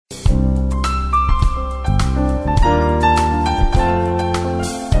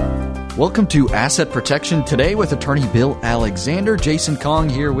Welcome to Asset Protection Today with attorney Bill Alexander. Jason Kong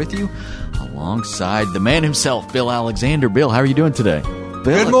here with you alongside the man himself, Bill Alexander. Bill, how are you doing today? Bill,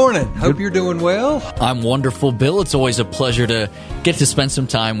 good morning. Hope you're doing well. I'm wonderful, Bill. It's always a pleasure to get to spend some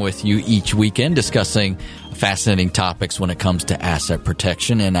time with you each weekend discussing fascinating topics when it comes to asset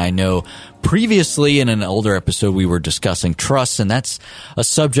protection. And I know previously in an older episode we were discussing trusts, and that's a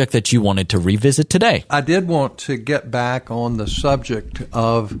subject that you wanted to revisit today. I did want to get back on the subject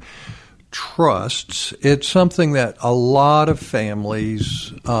of trusts. It's something that a lot of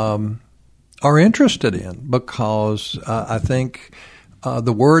families are interested in because I think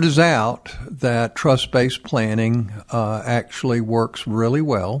the word is out that trust-based planning actually works really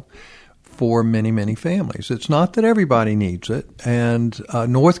well for many, many families. It's not that everybody needs it. And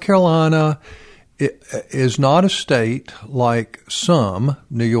North Carolina is not a state like some,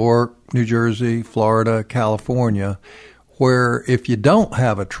 New York, New Jersey, Florida, California, where if you don't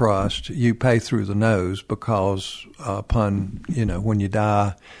have a trust, you pay through the nose because when you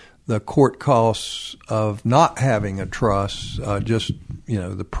die, the court costs of not having a trust,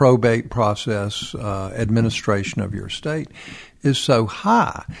 the probate process, administration of your estate is so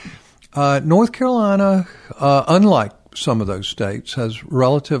high. North Carolina, unlike some of those states, has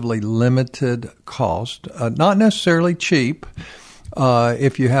relatively limited cost, not necessarily cheap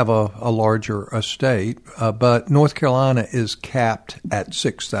if you have a larger estate, but North Carolina is capped at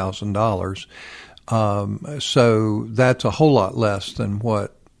 $6,000. So that's a whole lot less than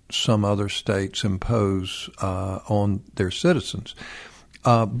what some other states impose on their citizens.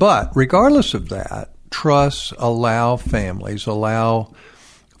 But regardless of that, trusts allow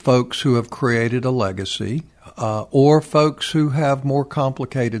folks who have created a legacy or folks who have more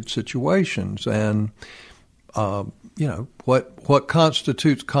complicated situations. And, what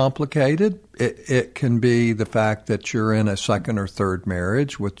constitutes complicated? It can be the fact that you're in a second or third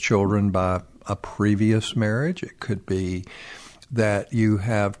marriage with children by a previous marriage. It could be that you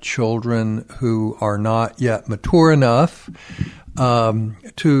have children who are not yet mature enough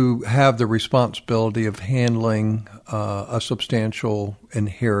to have the responsibility of handling a substantial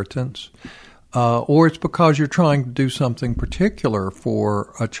inheritance, or it's because you're trying to do something particular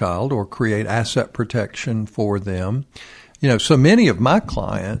for a child or create asset protection for them. So many of my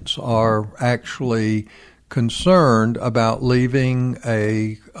clients are actually concerned about leaving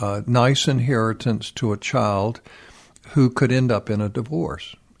a nice inheritance to a child who could end up in a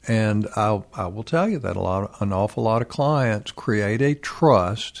divorce. And I will tell you that an awful lot of clients create a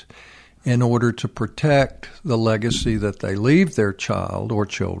trust in order to protect the legacy that they leave their child or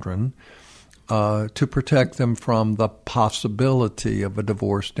children, to protect them from the possibility of a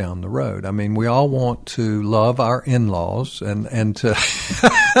divorce down the road. I mean, we all want to love our in-laws and to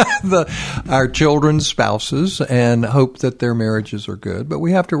our children's spouses and hope that their marriages are good, but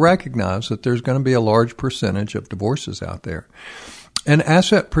we have to recognize that there's going to be a large percentage of divorces out there. And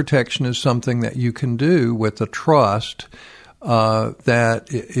asset protection is something that you can do with a trust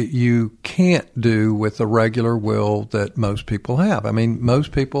that you can't do with a regular will that most people have. I mean,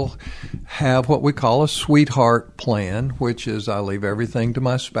 most people have what we call a sweetheart plan, which is I leave everything to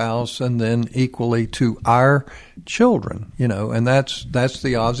my spouse and then equally to our children, and that's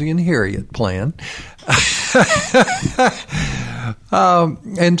the Ozzie and Harriet plan.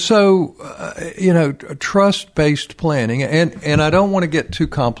 And so, trust-based planning, and I don't want to get too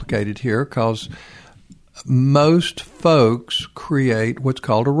complicated here because most folks create what's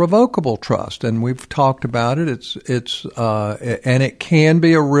called a revocable trust, and we've talked about it. And it can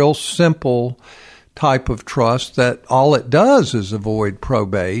be a real simple type of trust that all it does is avoid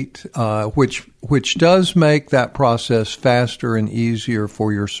probate, which does make that process faster and easier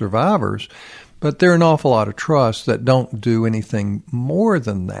for your survivors. But there are an awful lot of trusts that don't do anything more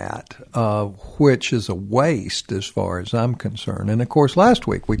than that, which is a waste as far as I'm concerned. And, of course, last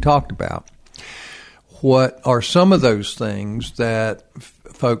week we talked about what are some of those things that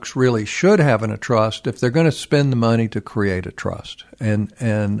folks really should have in a trust if they're going to spend the money to create a trust.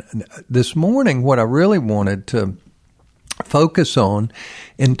 And this morning, what I really wanted to focus on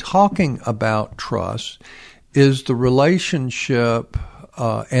in talking about trust is the relationship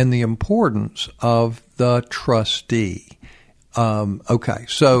and the importance of the trustee. Okay,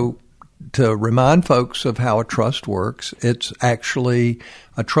 so to remind folks of how a trust works, it's actually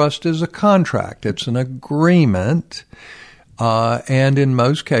a trust is a contract. It's an agreement. And in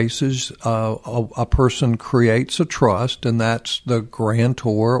most cases, a person creates a trust, and that's the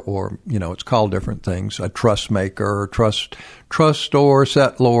grantor, or, it's called different things, a trust maker, trustor,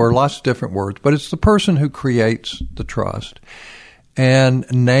 settlor, lots of different words. But it's the person who creates the trust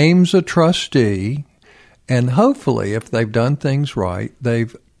and names a trustee. And hopefully, if they've done things right,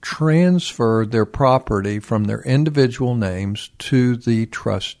 they've transferred their property from their individual names to the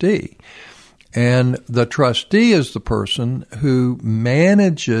trustee. And the trustee is the person who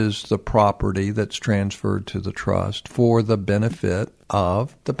manages the property that's transferred to the trust for the benefit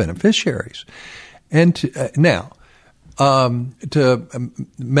of the beneficiaries. And now, to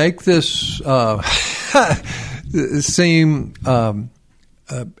make this seem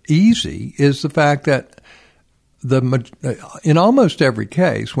easy is the fact that in almost every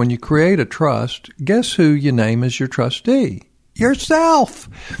case, when you create a trust, guess who you name as your trustee? Yourself.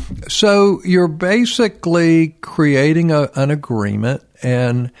 So you're basically creating an agreement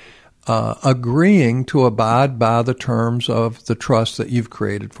and agreeing to abide by the terms of the trust that you've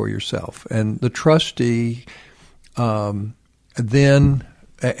created for yourself. And the trustee then,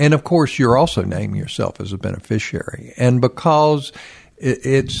 and of course, you're also naming yourself as a beneficiary. And because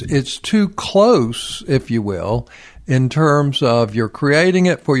it's too close, if you will, in terms of you're creating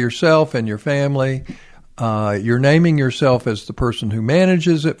it for yourself and your family, you're naming yourself as the person who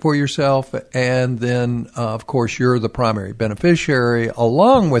manages it for yourself, and then, of course, you're the primary beneficiary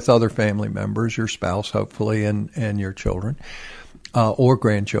along with other family members, your spouse, hopefully, and your children or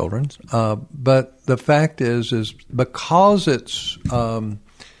grandchildren. But the fact is because it's like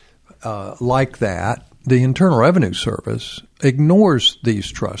that, the Internal Revenue Service ignores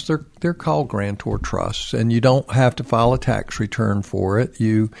these trusts. They're called grantor trusts, and you don't have to file a tax return for it.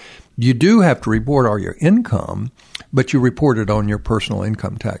 You do have to report all your income, but you report it on your personal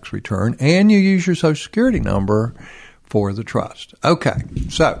income tax return, and you use your Social Security number for the trust. Okay,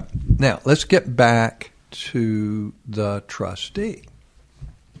 so now let's get back to the trustee.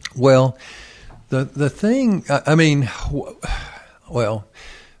 Well, the thing,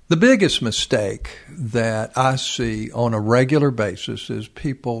 the biggest mistake that I see on a regular basis is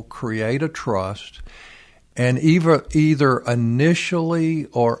people create a trust, and either initially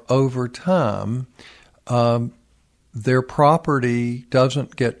or over time, their property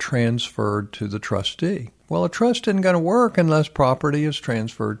doesn't get transferred to the trustee. Well, a trust isn't going to work unless property is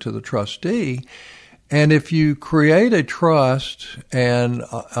transferred to the trustee. And if you create a trust, and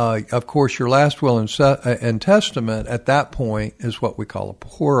of course your last will and testament at that point is what we call a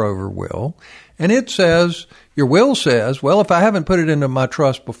pour-over will, and it says, your will says, well, if I haven't put it into my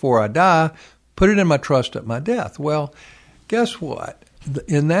trust before I die, put it in my trust at my death. Well, guess what?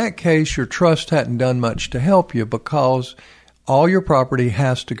 In that case, your trust hadn't done much to help you, because all your property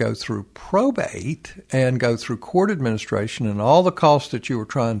has to go through probate and go through court administration and all the costs that you were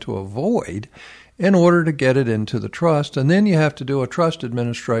trying to avoid in order to get it into the trust. And then you have to do a trust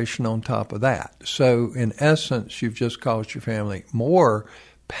administration on top of that. So in essence, you've just caused your family more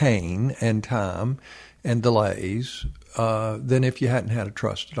pain and time and delays than if you hadn't had a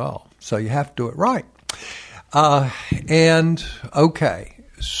trust at all. So you have to do it right.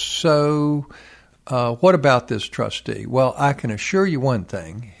 So what about this trustee? Well, I can assure you one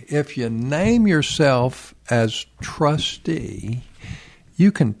thing. If you name yourself as trustee, you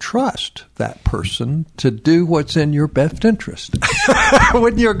can trust that person to do what's in your best interest.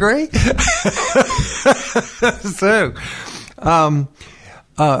 Wouldn't you agree?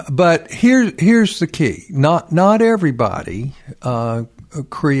 But here's the key. Not everybody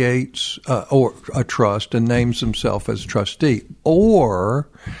creates or a trust and names themselves as trustee, or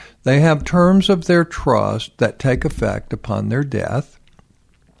they have terms of their trust that take effect upon their death,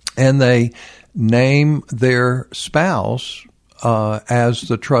 and they name their spouse as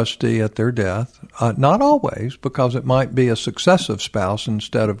the trustee at their death. Not always, because it might be a successive spouse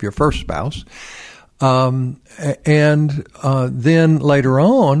instead of your first spouse. And then later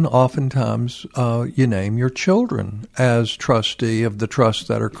on, oftentimes, you name your children as trustee of the trusts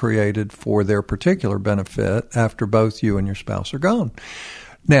that are created for their particular benefit after both you and your spouse are gone.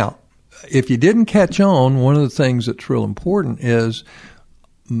 Now, if you didn't catch on, one of the things that's real important is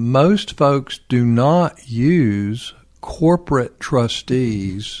most folks do not use corporate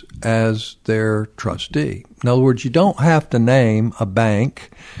trustees as their trustee. In other words, you don't have to name a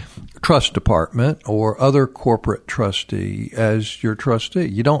bank, trust department, or other corporate trustee as your trustee.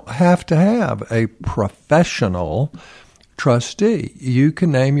 You don't have to have a professional trustee. You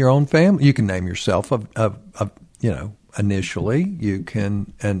can name your own family. You can name yourself initially. You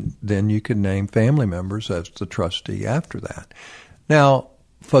can, and then you can name family members as the trustee after that. Now,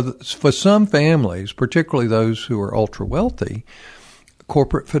 for some families, particularly those who are ultra wealthy,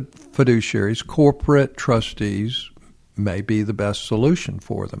 corporate fiduciaries, corporate trustees may be the best solution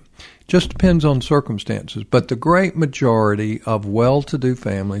for them. Just depends on circumstances. But the great majority of well-to-do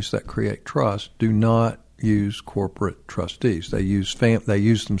families that create trust do not use corporate trustees. They use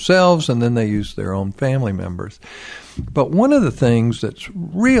themselves, and then they use their own family members. But one of the things that's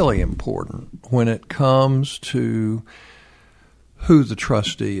really important when it comes to who the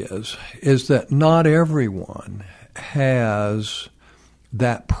trustee is that not everyone has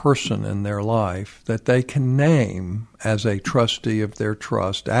that person in their life that they can name as a trustee of their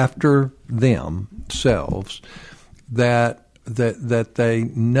trust after themselves that they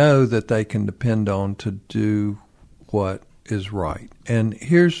know that they can depend on to do what is right. And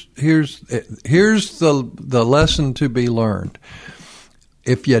here's the lesson to be learned.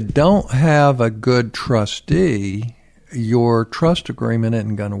 If you don't have a good trustee, your trust agreement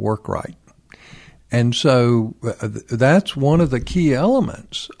isn't going to work right. And so that's one of the key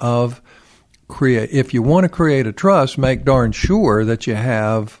elements of if you want to create a trust, make darn sure that you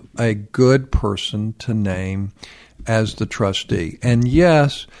have a good person to name as the trustee. And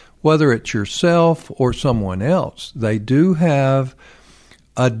yes, whether it's yourself or someone else, they do have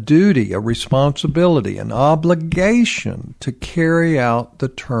a duty, a responsibility, an obligation to carry out the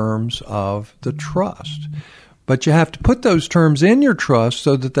terms of the trust. But you have to put those terms in your trust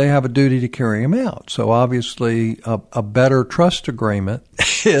so that they have a duty to carry them out. So obviously a better trust agreement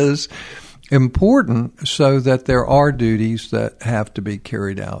is important so that there are duties that have to be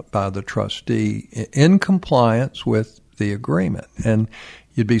carried out by the trustee in compliance with the agreement. And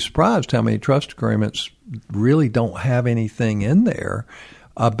you'd be surprised how many trust agreements really don't have anything in there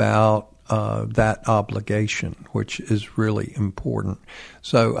about that obligation, which is really important.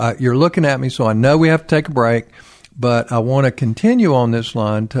 So you're looking at me, so I know we have to take a break, but I want to continue on this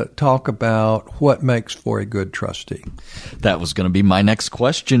line to talk about what makes for a good trustee. That was going to be my next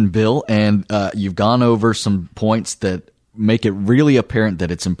question, Bill, and you've gone over some points that make it really apparent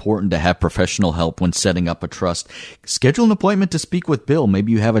that it's important to have professional help when setting up a trust. Schedule an appointment to speak with Bill.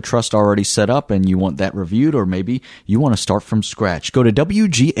 Maybe you have a trust already set up and you want that reviewed, or maybe you want to start from scratch. Go to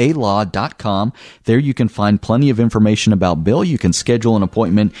WGALaw.com. There you can find plenty of information about Bill. You can schedule an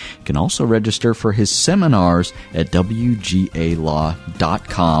appointment. You can also register for his seminars at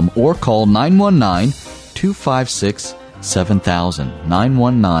WGALaw.com or call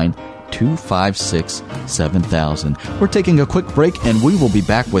 919-256-7000. 919-256-7000. We're taking a quick break, and we will be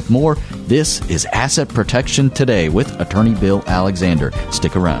back with more. This is Asset Protection Today with Attorney Bill Alexander.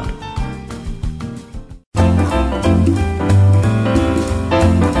 Stick around.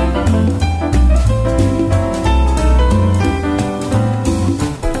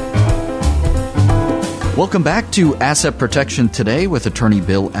 Welcome back to Asset Protection Today with Attorney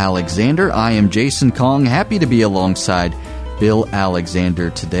Bill Alexander. I am Jason Kong, happy to be alongside Bill Alexander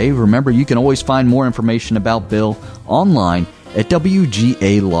today. Remember, you can always find more information about Bill online at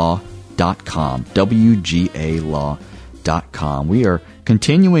WGALaw.com. WGALaw.com. We are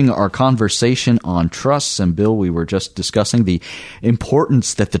continuing our conversation on trusts, and Bill, we were just discussing the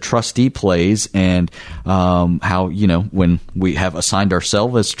importance that the trustee plays, and how, you know, when we have assigned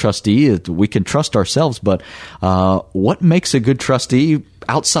ourselves as trustee, we can trust ourselves, but what makes a good trustee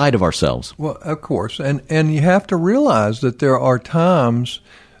outside of ourselves? Well, of course, and you have to realize that there are times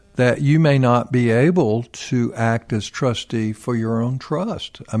that you may not be able to act as trustee for your own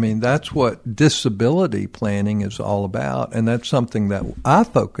trust. I mean, that's what disability planning is all about, and that's something that I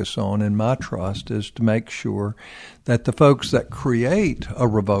focus on in my trust, is to make sure that the folks that create a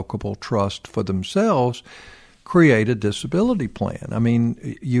revocable trust for themselves create a disability plan. I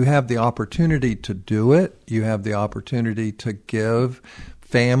mean, you have the opportunity to do it. You have the opportunity to give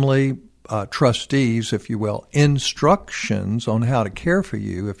family trustees, if you will, instructions on how to care for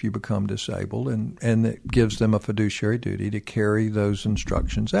you if you become disabled, and it gives them a fiduciary duty to carry those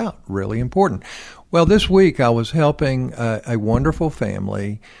instructions out. Really important. Well, this week I was helping a wonderful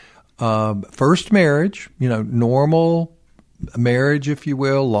family, first marriage, you know, normal marriage, if you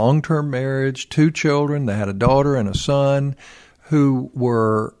will, long-term marriage, 2 children. They had a daughter and a son who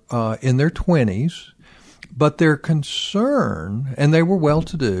were in their 20s. But their concern, and they were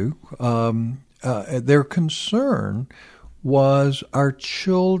well-to-do, their concern was our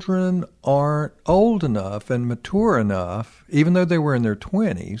children aren't old enough and mature enough, even though they were in their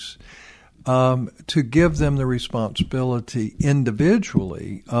 20s, to give them the responsibility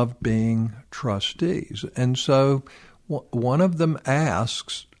individually of being trustees. And so one of them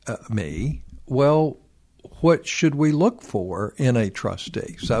asks me, well, what should we look for in a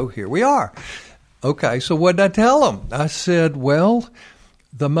trustee? So here we are. Okay, so what did I tell them? I said, well,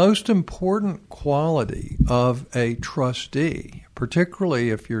 the most important quality of a trustee,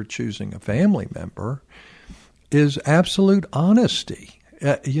 particularly if you're choosing a family member, is absolute honesty.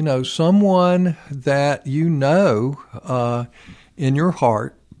 You know, someone that you know in your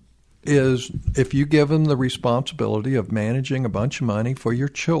heart is if you give them the responsibility of managing a bunch of money for your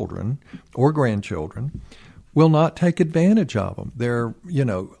children or grandchildren, will not take advantage of them. They're,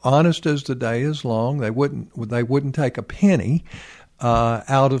 honest as the day is long. They wouldn't take a penny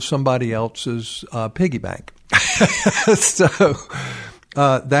out of somebody else's piggy bank. So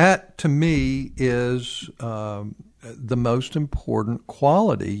that to me is the most important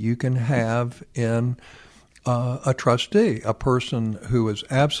quality you can have in a trustee, a person who is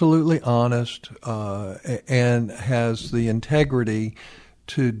absolutely honest and has the integrity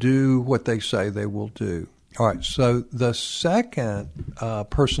to do what they say they will do. All right, so the second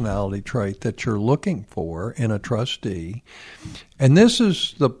personality trait that you're looking for in a trustee, and this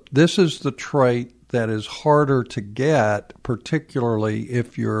is the trait that is harder to get, particularly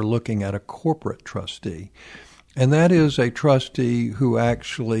if you're looking at a corporate trustee, and that is a trustee who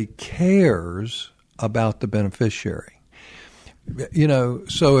actually cares about the beneficiary.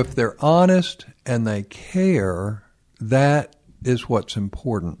 So if they're honest and they care, that is what's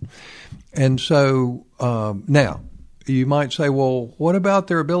important. And so now you might say, well, what about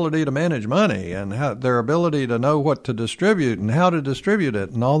their ability to manage money and their ability to know what to distribute and how to distribute it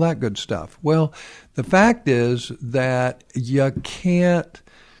and all that good stuff? Well, the fact is that you can't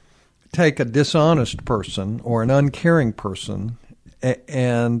take a dishonest person or an uncaring person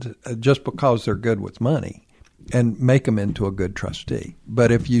and just because they're good with money and make them into a good trustee.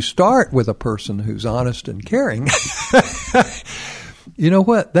 But if you start with a person who's honest and caring, you know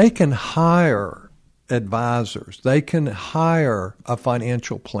what? They can hire advisors. They can hire a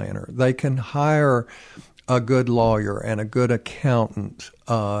financial planner. They can hire a good lawyer and a good accountant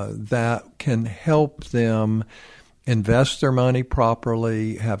that can help them invest their money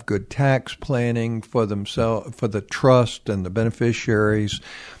properly, have good tax planning for themselves, for the trust and the beneficiaries,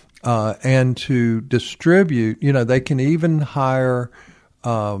 and to distribute. They can even hire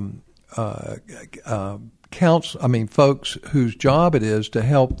folks whose job it is to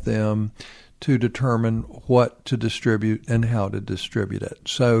help them to determine what to distribute and how to distribute it.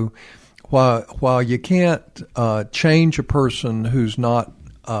 So while you can't change a person who's not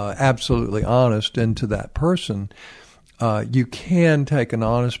absolutely honest into that person, you can take an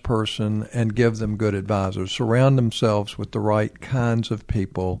honest person and give them good advisors. Surround themselves with the right kinds of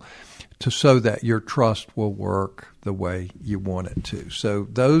people so that your trust will work the way you want it to. So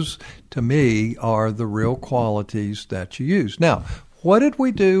those, to me, are the real qualities that you use. Now, what did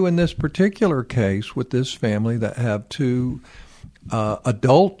we do in this particular case with this family that have two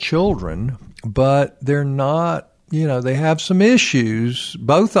adult children, but they're not, they have some issues.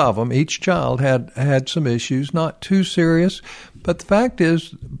 Both of them, each child had some issues, not too serious. But the fact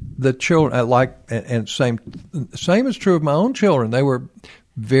is, the children, same is true of my own children. They were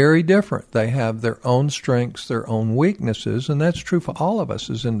very different. They have their own strengths, their own weaknesses, and that's true for all of us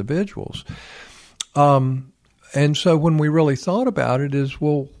as individuals. And so when we really thought about it is,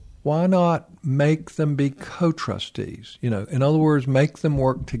 well, why not make them be co-trustees? In other words, make them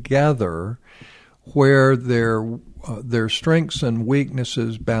work together where their strengths and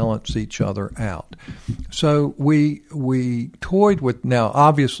weaknesses balance each other out. So we toyed with, now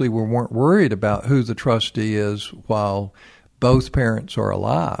obviously we weren't worried about who the trustee is while both parents are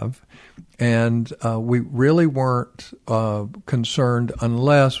alive, and we really weren't concerned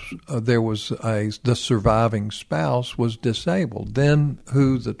unless there was the surviving spouse was disabled, then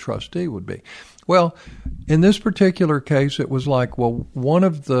who the trustee would be. Well, in this particular case, it was like, well, one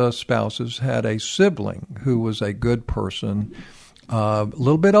of the spouses had a sibling who was a good person, a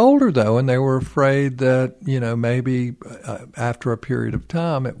little bit older though, and they were afraid that, maybe after a period of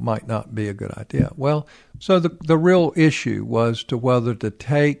time it might not be a good idea. Well, so the real issue was to whether to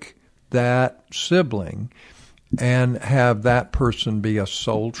take that sibling and have that person be a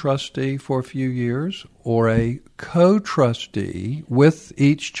sole trustee for a few years or a co-trustee with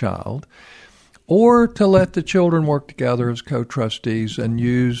each child, or to let the children work together as co-trustees and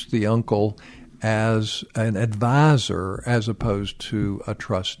use the uncle as an advisor as opposed to a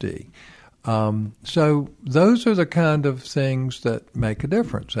trustee. So those are the kind of things that make a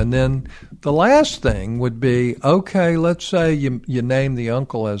difference. And then the last thing would be, okay, let's say you name the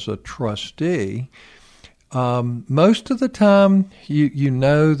uncle as a trustee. Most of the time you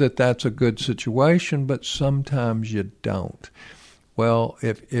know that that's a good situation, but sometimes you don't. Well,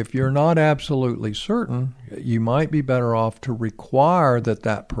 if you're not absolutely certain, you might be better off to require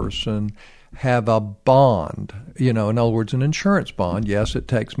that person have a bond, in other words, an insurance bond. Yes, it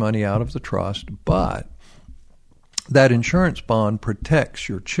takes money out of the trust, but that insurance bond protects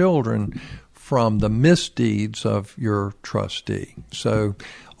your children from the misdeeds of your trustee. So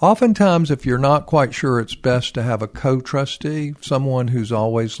Oftentimes, if you're not quite sure, it's best to have a co-trustee, someone who's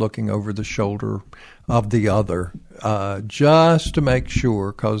always looking over the shoulder of the other, just to make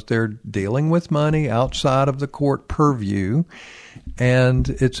sure, because they're dealing with money outside of the court purview, and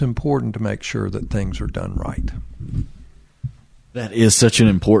it's important to make sure that things are done right. That is such an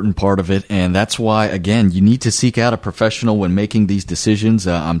important part of it, and that's why, again, you need to seek out a professional when making these decisions.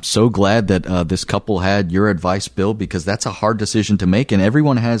 I'm so glad that this couple had your advice, Bill, because that's a hard decision to make, and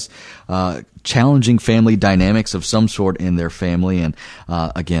everyone has challenging family dynamics of some sort in their family, and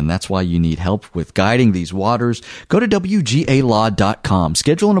again, that's why you need help with guiding these waters. Go to WGALaw.com.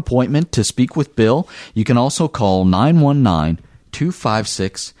 Schedule an appointment to speak with Bill. You can also call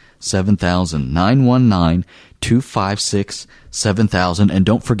 919-256-7000, 919-256-7000. And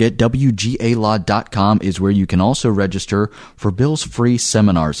don't forget, WGALaw.com is where you can also register for Bill's free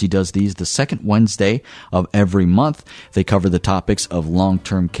seminars. He does these the second Wednesday of every month. They cover the topics of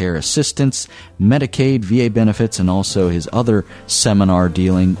long-term care assistance, Medicaid, VA benefits, and also his other seminar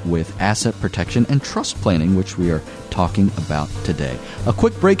dealing with asset protection and trust planning, which we are talking about today. A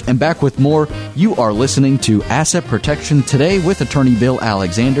quick break and back with more. You are listening to Asset Protection Today with attorney Bill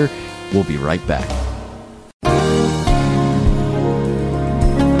Alexander. We'll be right back.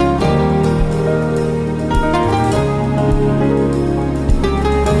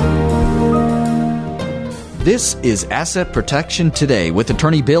 This is Asset Protection Today with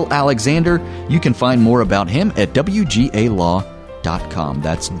attorney Bill Alexander. You can find more about him at WGALaw.com.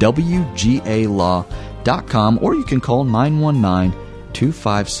 That's WGALaw.com, or you can call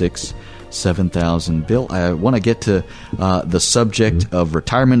 919-256-7000. Bill, I want to get to the subject of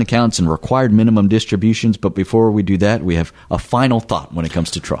retirement accounts and required minimum distributions, but before we do that, we have a final thought when it comes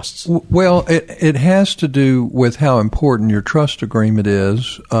to trusts. Well, it has to do with how important your trust agreement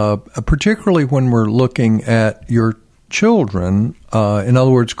is, particularly when we're looking at your children. In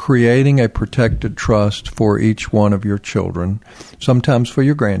other words, creating a protected trust for each one of your children, sometimes for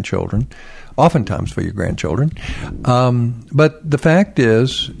your grandchildren, oftentimes for your grandchildren. But the fact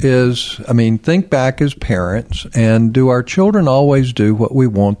is, think back as parents, and do our children always do what we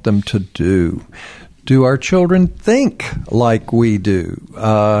want them to do? Do our children think like we do?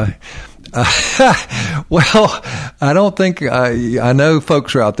 Well, I don't think, I know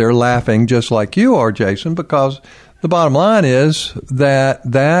folks are out there laughing just like you are, Jason, because the bottom line is that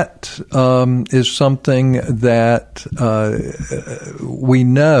is something that we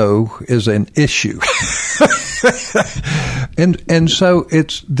know is an issue. and so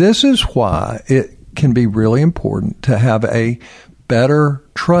this is why it can be really important to have a better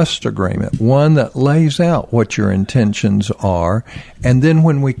trust agreement, one that lays out what your intentions are. And then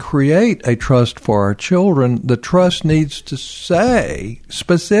when we create a trust for our children, the trust needs to say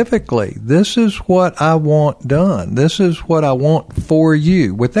specifically, this is what I want done. This is what I want for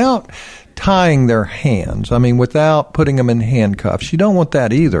you, without tying their hands. Without putting them in handcuffs. You don't want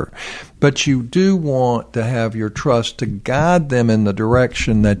that either. But you do want to have your trust to guide them in the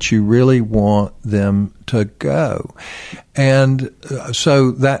direction that you really want them to go. And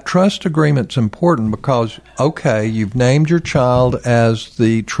so that trust agreement's important because, okay, you've named your child as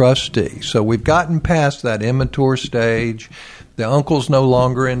the trustee. So we've gotten past that immature stage. The uncle's no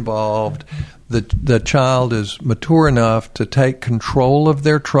longer involved. The child is mature enough to take control of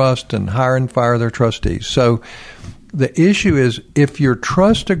their trust and hire and fire their trustees. So the issue is, if your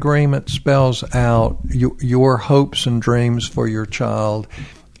trust agreement spells out your hopes and dreams for your child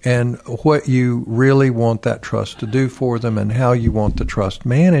and what you really want that trust to do for them and how you want the trust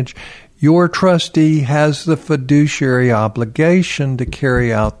managed, your trustee has the fiduciary obligation to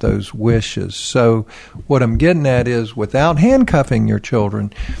carry out those wishes. So what I'm getting at is, without handcuffing your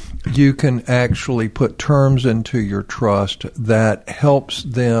children, you can actually put terms into your trust that helps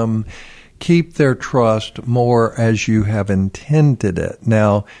them keep their trust more as you have intended it.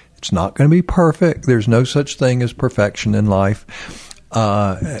 Now, it's not going to be perfect. There's no such thing as perfection in life.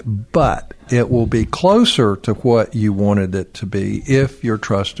 But it will be closer to what you wanted it to be if your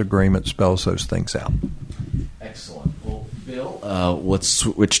trust agreement spells those things out. Excellent. Well, Bill, let's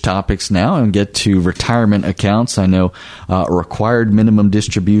switch topics now and get to retirement accounts. I know required minimum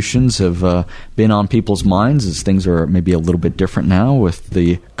distributions have been on people's minds as things are maybe a little bit different now with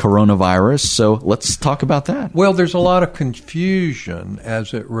the coronavirus. So let's talk about that. Well, there's a lot of confusion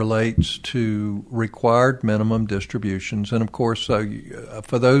as it relates to required minimum distributions. And, of course, for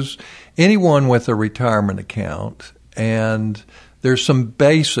anyone with a retirement account, and there's some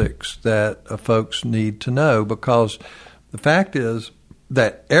basics that folks need to know, because the fact is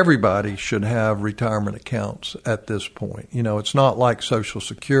that everybody should have retirement accounts at this point. It's not like Social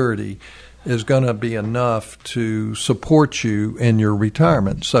Security is going to be enough to support you in your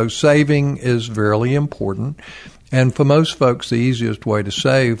retirement. So saving is very important. And for most folks, the easiest way to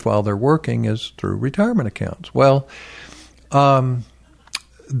save while they're working is through retirement accounts. Well,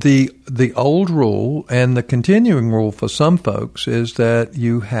 the old rule and the continuing rule for some folks is that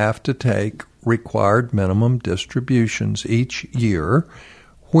you have to take required minimum distributions each year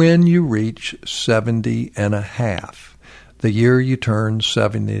when you reach 70 and a half. The year you turn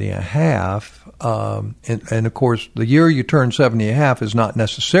 70 and a half, and of course, the year you turn 70 and a half is not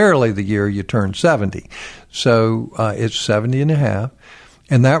necessarily the year you turn 70. So it's 70 and a half.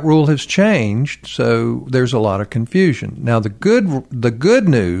 And that rule has changed, so there's a lot of confusion. Now, the good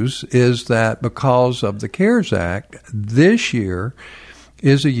news is that because of the CARES Act, this year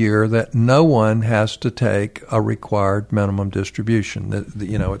is a year that no one has to take a required minimum distribution.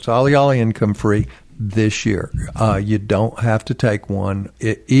 It's all income free this year. You don't have to take one,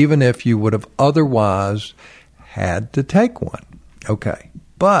 even if you would have otherwise had to take one. Okay.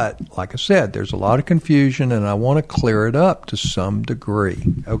 But, like I said, there's a lot of confusion, and I want to clear it up to some degree.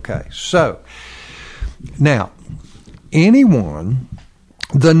 Okay, so now,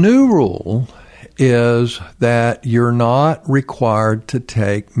 the new rule is that you're not required to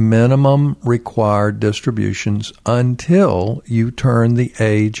take minimum required distributions until you turn the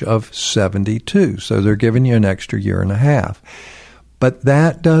age of 72. So they're giving you an extra year and a half. But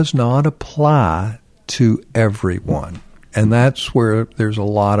that does not apply to everyone. And that's where there's a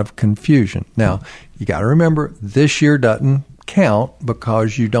lot of confusion. Now, you got to remember, this year doesn't count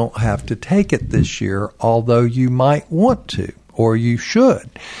because you don't have to take it this year, although you might want to, or you should.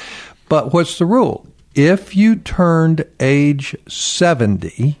 But what's the rule? If you turned age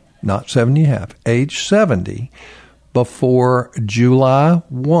 70, not 70 and a half, age 70, before July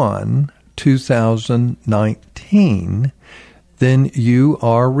 1, 2019, then you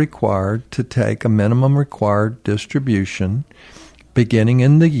are required to take a minimum required distribution beginning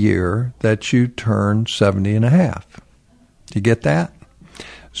in the year that you turn 70 and a half. Do you get that?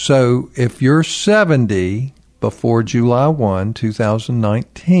 So if you're 70 before July 1,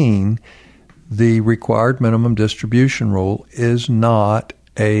 2019, the required minimum distribution rule is not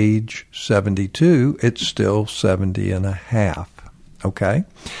age 72. It's still 70 and a half. Okay?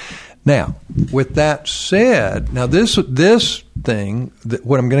 Now, with that said, now this thing,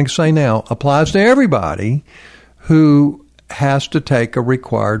 what I'm going to say now, applies to everybody who has to take a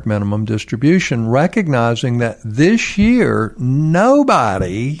required minimum distribution, recognizing that this year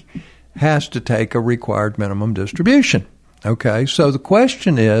nobody has to take a required minimum distribution. Okay, so the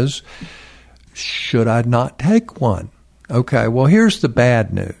question is, should I not take one? Okay, well, here's the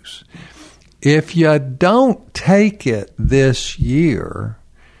bad news. If you don't take it this year,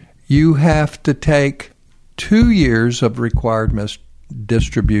 you have to take 2 years of required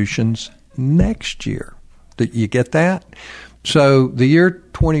distributions next year. You get that? So the year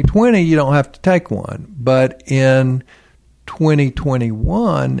 2020, you don't have to take one. But in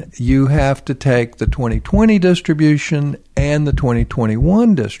 2021, you have to take the 2020 distribution and the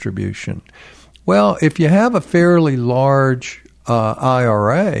 2021 distribution. Well, if you have a fairly large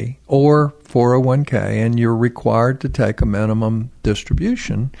IRA or 401k and you're required to take a minimum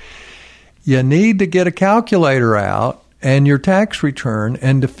distribution, you need to get a calculator out and your tax return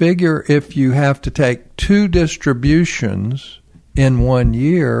and to figure if you have to take 2 distributions in 1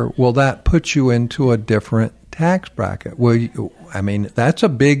 year, will that put you into a different tax bracket? Well, that's a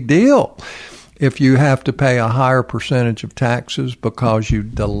big deal. If you have to pay a higher percentage of taxes because you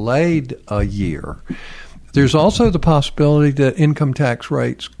delayed a year. There's also the possibility that income tax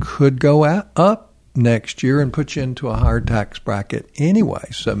rates could go up next year and put you into a higher tax bracket anyway.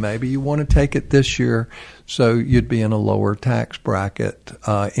 So maybe you want to take it this year so you'd be in a lower tax bracket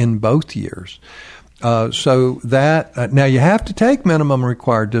in both years. So that now you have to take minimum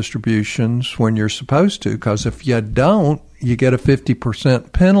required distributions when you're supposed to, because if you don't, you get a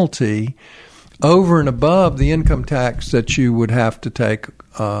 50% penalty over and above the income tax that you would have to take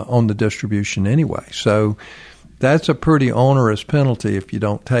on the distribution anyway. So that's a pretty onerous penalty if you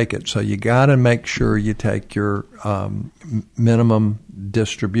don't take it. So you got to make sure you take your minimum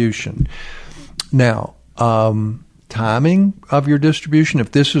distribution. Now, timing of your distribution,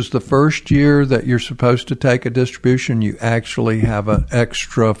 if this is the first year that you're supposed to take a distribution, you actually have an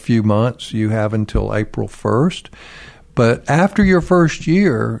extra few months. You have until April 1st. But after your first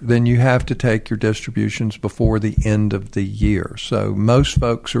year, then you have to take your distributions before the end of the year. So most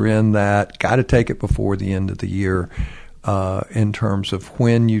folks are in that, got to take it before the end of the year in terms of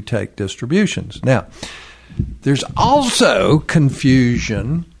when you take distributions. Now, there's also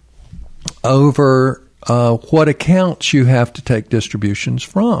confusion over what accounts you have to take distributions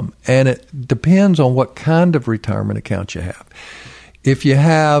from. And it depends on what kind of retirement account you have. If you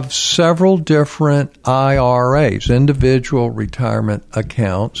have several different IRAs, individual retirement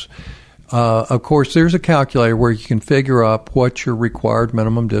accounts, of course, there's a calculator where you can figure up what your required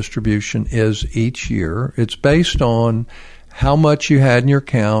minimum distribution is each year. It's based on how much you had in your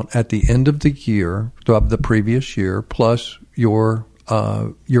account at the end of the year, of the previous year, plus your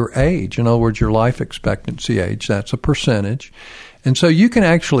age. In other words, your life expectancy age. That's a percentage. And so you can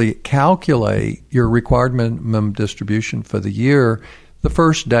actually calculate your required minimum distribution for the year the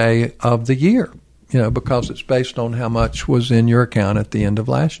first day of the year, because it's based on how much was in your account at the end of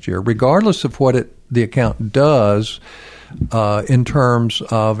last year, regardless of what the account does in terms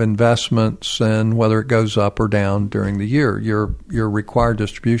of investments and whether it goes up or down during the year. Your required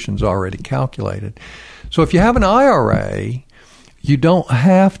distribution is already calculated. So if you have an IRA, you don't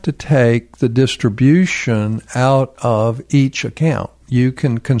have to take the distribution out of each account. You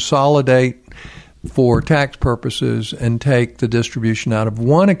can consolidate for tax purposes and take the distribution out of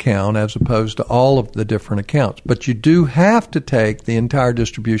one account as opposed to all of the different accounts. But you do have to take the entire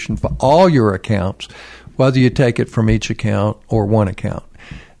distribution for all your accounts, whether you take it from each account or one account.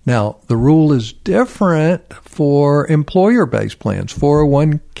 Now, the rule is different for employer-based plans,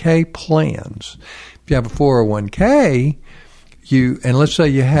 401k plans. If you have a 401k, and let's say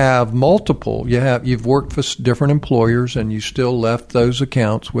you have multiple, you've worked for different employers and you still left those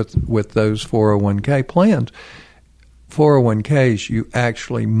accounts with those 401k plans. 401ks, you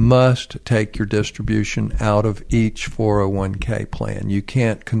actually must take your distribution out of each 401k plan. You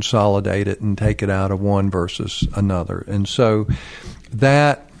can't consolidate it and take it out of one versus another. And so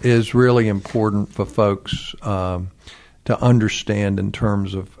that is really important for folks to understand in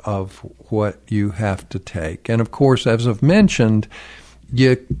terms of what you have to take. And of course, as I've mentioned,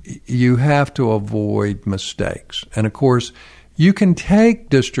 you have to avoid mistakes. And of course, you can take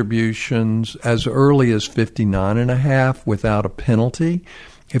distributions as early as 59 and a half without a penalty.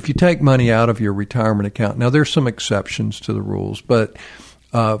 If you take money out of your retirement account, now there's some exceptions to the rules, but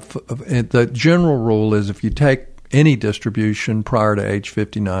the general rule is if you take any distribution prior to age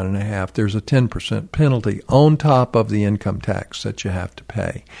 59 and a half, there's a 10% penalty on top of the income tax that you have to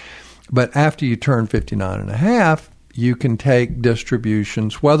pay. But after you turn 59 and a half, you can take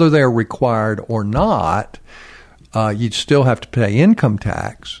distributions, whether they're required or not. You'd still have to pay income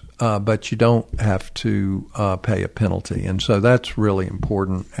tax, but you don't have to pay a penalty. And so that's really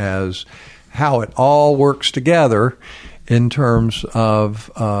important as how it all works together in terms of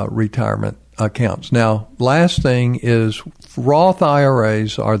retirement accounts. Now, last thing is Roth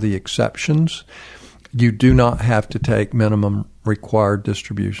IRAs are the exceptions. You do not have to take minimum required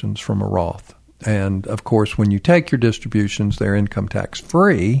distributions from a Roth. And, of course, when you take your distributions, they're income tax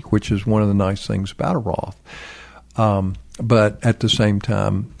free, which is one of the nice things about a Roth. But at the same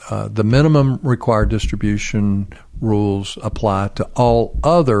time, the minimum required distribution rules apply to all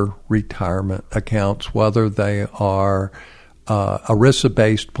other retirement accounts, whether they are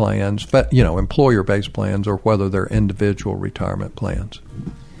ERISA-based plans, employer-based plans, or whether they're individual retirement plans.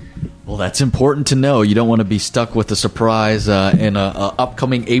 Well, that's important to know. You don't want to be stuck with a surprise in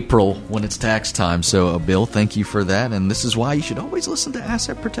upcoming April when it's tax time. So, Bill, thank you for that. And this is why you should always listen to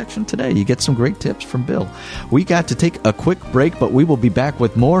Asset Protection Today. You get some great tips from Bill. We got to take a quick break, but we will be back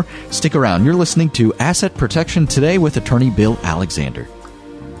with more. Stick around. You're listening to Asset Protection Today with attorney Bill Alexander.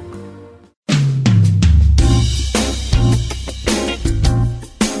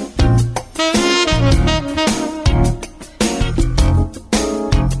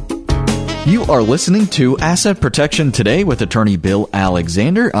 You are listening to Asset Protection Today with attorney Bill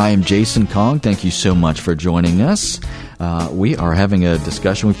Alexander. I am Jason Kong. Thank you so much for joining us. We are having a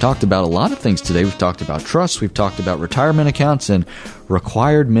discussion. We've talked about a lot of things today. We've talked about trusts. We've talked about retirement accounts and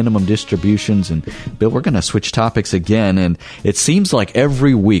required minimum distributions. And Bill, we're going to switch topics again. And it seems like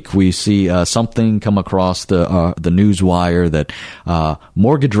every week we see something come across the news wire that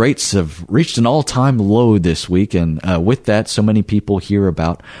mortgage rates have reached an all-time low this week. And with that, so many people hear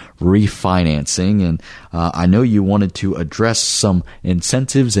about refinancing. And I know you wanted to address some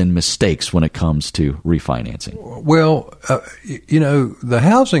incentives and mistakes when it comes to refinancing. Well, the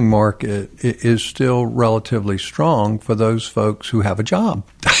housing market is still relatively strong for those folks who have a job,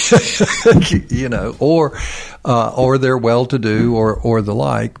 or they're well-to-do or the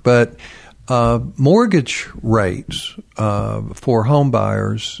like. But mortgage rates for home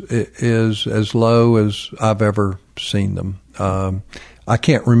buyers is as low as I've ever seen them. I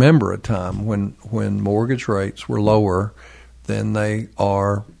can't remember a time when mortgage rates were lower than they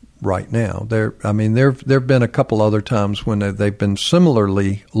are right now. There have been a couple other times when they've been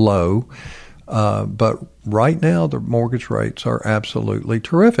similarly low, But right now, the mortgage rates are absolutely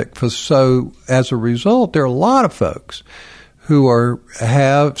terrific. So as a result, there are a lot of folks who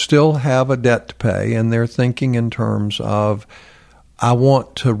still have a debt to pay, and they're thinking in terms of, I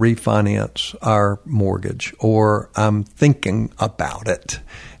want to refinance our mortgage, or I'm thinking about it.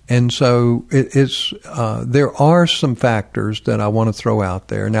 And so there are some factors that I want to throw out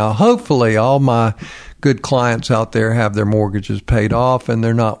there. Now, hopefully all my good clients out there have their mortgages paid off and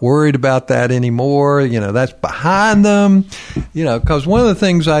they're not worried about that anymore. That's behind them, because one of the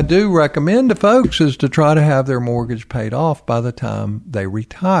things I do recommend to folks is to try to have their mortgage paid off by the time they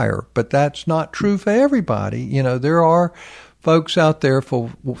retire. But that's not true for everybody. There are folks out there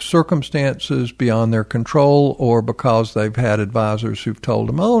for circumstances beyond their control, or because they've had advisors who've told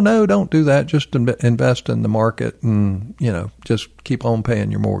them, oh, no, don't do that. Just invest in the market and, just keep on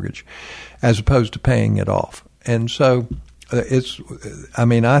paying your mortgage as opposed to paying it off. And so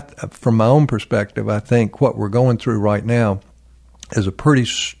from my own perspective, I think what we're going through right now is a pretty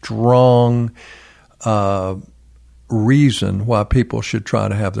strong reason why people should try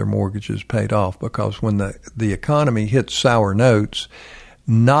to have their mortgages paid off, because when the economy hits sour notes,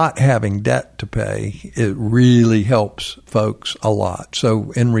 not having debt to pay, it really helps folks a lot.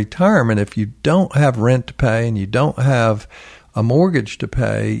 So in retirement, if you don't have rent to pay and you don't have a mortgage to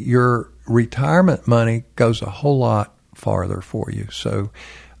pay, your retirement money goes a whole lot farther for you. So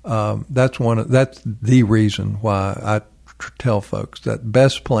that's the reason why I tell folks that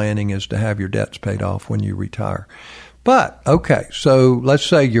best planning is to have your debts paid off when you retire. But, okay, so let's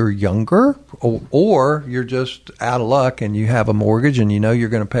say you're younger or you're just out of luck and you have a mortgage and you're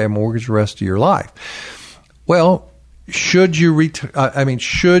going to pay a mortgage the rest of your life. Well, should you refinance?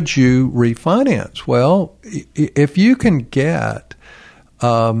 Well, if you can get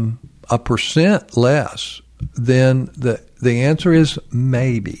 1% less, then the answer is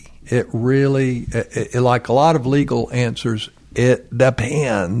maybe. It really, like a lot of legal answers, it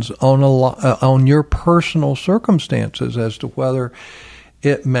depends on your personal circumstances as to whether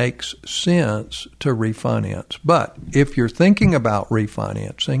it makes sense to refinance. But if you're thinking about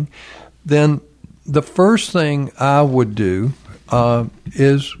refinancing, then the first thing I would do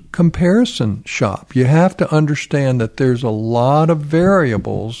is comparison shop. You have to understand that there's a lot of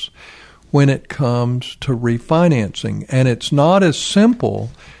variables when it comes to refinancing, and it's not as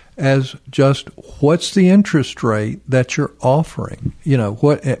simple as just what's the interest rate that you're offering.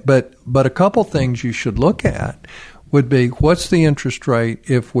 But a couple things you should look at would be, what's the interest rate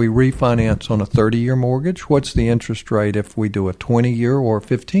if we refinance on a 30-year mortgage? What's the interest rate if we do a 20-year or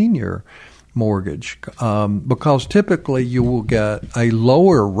 15-year mortgage? Because typically you will get a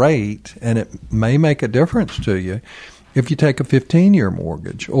lower rate, and it may make a difference to you if you take a 15-year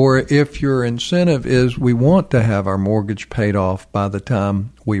mortgage, or if your incentive is we want to have our mortgage paid off by the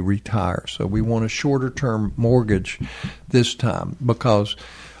time we retire. So we want a shorter-term mortgage this time because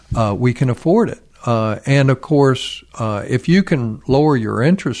we can afford it. And, of course, if you can lower your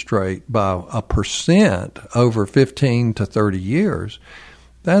interest rate by 1% over 15 to 30 years,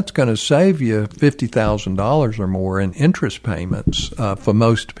 that's going to save you $50,000 or more in interest payments for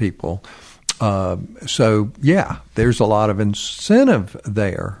most people. So, yeah, there's a lot of incentive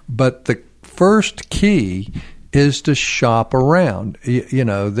there. But the first key is to shop around.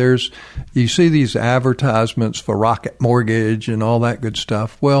 You see these advertisements for Rocket Mortgage and all that good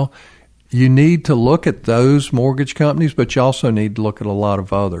stuff. Well, you need to look at those mortgage companies, but you also need to look at a lot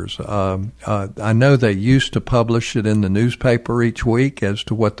of others. I know they used to publish it in the newspaper each week as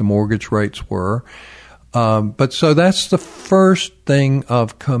to what the mortgage rates were. But so that's the first thing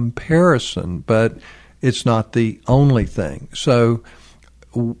of comparison, but it's not the only thing. So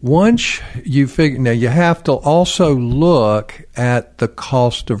once you figure, now you have to also look at the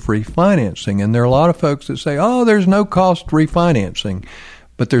cost of refinancing. And there are a lot of folks that say, oh, there's no cost refinancing,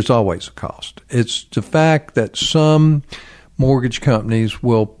 but there's always a cost. It's the fact that some mortgage companies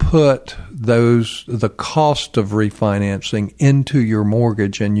will put the cost of refinancing into your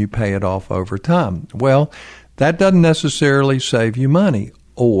mortgage and you pay it off over time. Well, that doesn't necessarily save you money.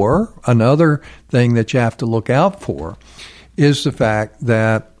 Or another thing that you have to look out for is the fact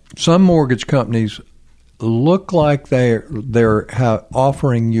that some mortgage companies look like they're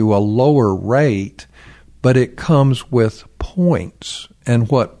offering you a lower rate, but it comes with points. And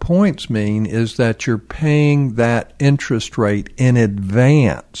what points mean is that you're paying that interest rate in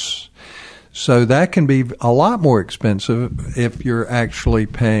advance. So that can be a lot more expensive if you're actually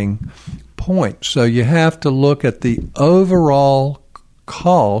paying points. So you have to look at the overall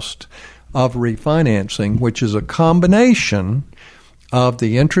cost of refinancing, which is a combination of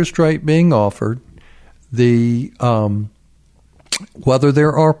the interest rate being offered, the whether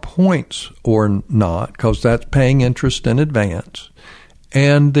there are points or not, because that's paying interest in advance,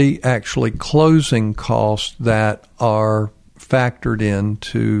 and the actually closing costs that are factored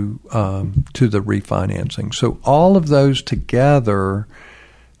into to the refinancing. So all of those together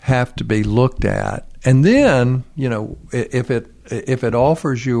have to be looked at. And then, if it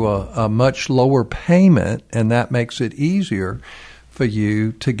offers you a much lower payment, and that makes it easier for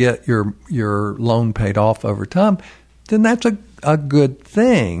you to get your loan paid off over time, then that's a good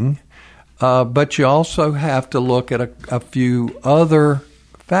thing. But you also have to look at a few other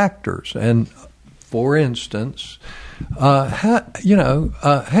factors. And for instance,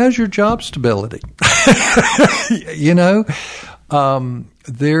 how's your job stability?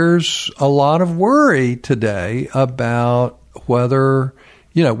 There's a lot of worry today about whether,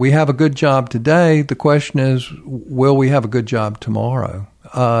 we have a good job today. The question is, will we have a good job tomorrow?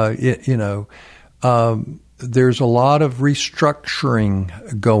 There's a lot of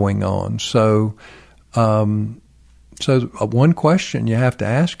restructuring going on. So one question you have to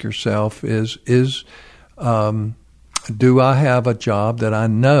ask yourself is do I have a job that I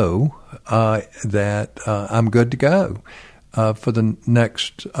know that I'm good to go for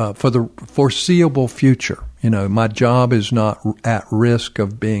the foreseeable future? My job is not at risk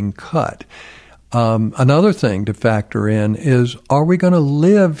of being cut. Another thing to factor in is, are we going to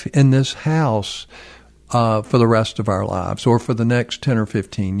live in this house for the rest of our lives or for the next 10 or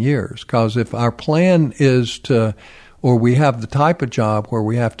 15 years? Because if our plan is or we have the type of job where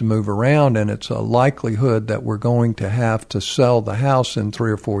we have to move around and it's a likelihood that we're going to have to sell the house in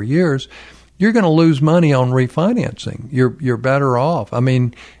 3 or 4 years, you're going to lose money on refinancing. You're better off. I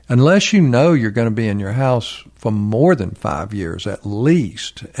mean, unless you're going to be in your house for more than 5 years at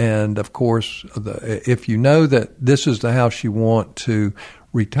least. And of course, if you know that this is the house you want to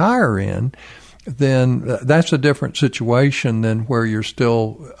retire in, then that's a different situation than where you're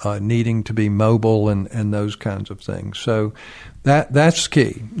still needing to be mobile and those kinds of things. So that's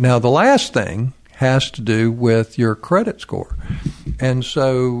key. Now, the last thing has to do with your credit score. And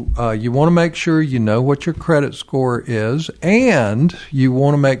so you want to make sure you know what your credit score is, and you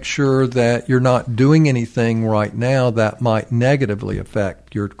want to make sure that you're not doing anything right now that might negatively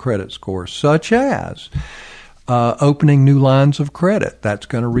affect your credit score, such as opening new lines of credit. That's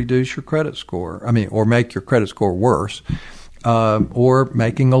going to reduce your credit score. Or make your credit score worse. Or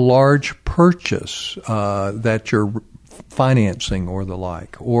making a large purchase that you're financing or the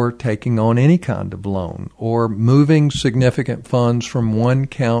like, or taking on any kind of loan, or moving significant funds from one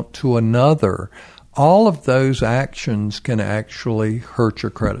account to another. All of those actions can actually hurt your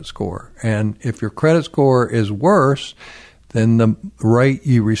credit score. And if your credit score is worse, then the rate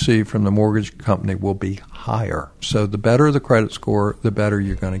you receive from the mortgage company will be higher. So the better the credit score, the better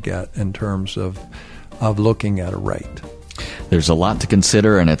you're going to get in terms of looking at a rate. There's a lot to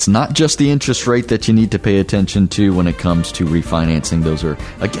consider, and it's not just the interest rate that you need to pay attention to when it comes to refinancing. Those are,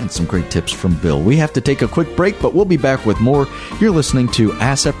 again, some great tips from Bill. We have to take a quick break, but we'll be back with more. You're listening to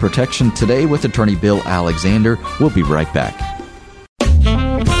Asset Protection Today with attorney Bill Alexander. We'll be right back.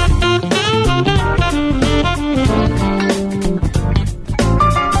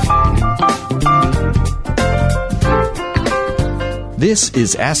 This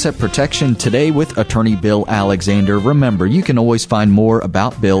is Asset Protection Today with attorney Bill Alexander. Remember, you can always find more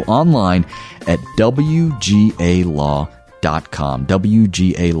about Bill online at WGAlaw.com.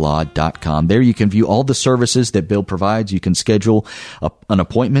 WGAlaw.com. There you can view all the services that Bill provides. You can schedule an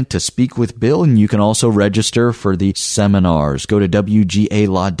appointment to speak with Bill, and you can also register for the seminars. Go to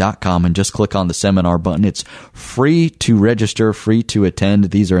WGAlaw.com and just click on the seminar button. It's free to register, free to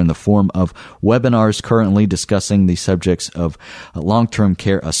attend. These are in the form of webinars currently discussing the subjects of long-term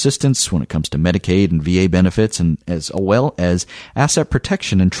care assistance when it comes to Medicaid and VA benefits, and as well as asset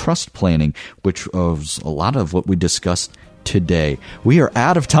protection and trust planning, which was a lot of what we discussed today. We are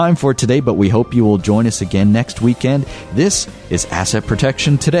out of time for today, but we hope you will join us again next weekend. This is Asset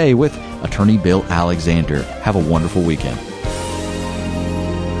Protection Today with attorney Bill Alexander. Have a wonderful weekend.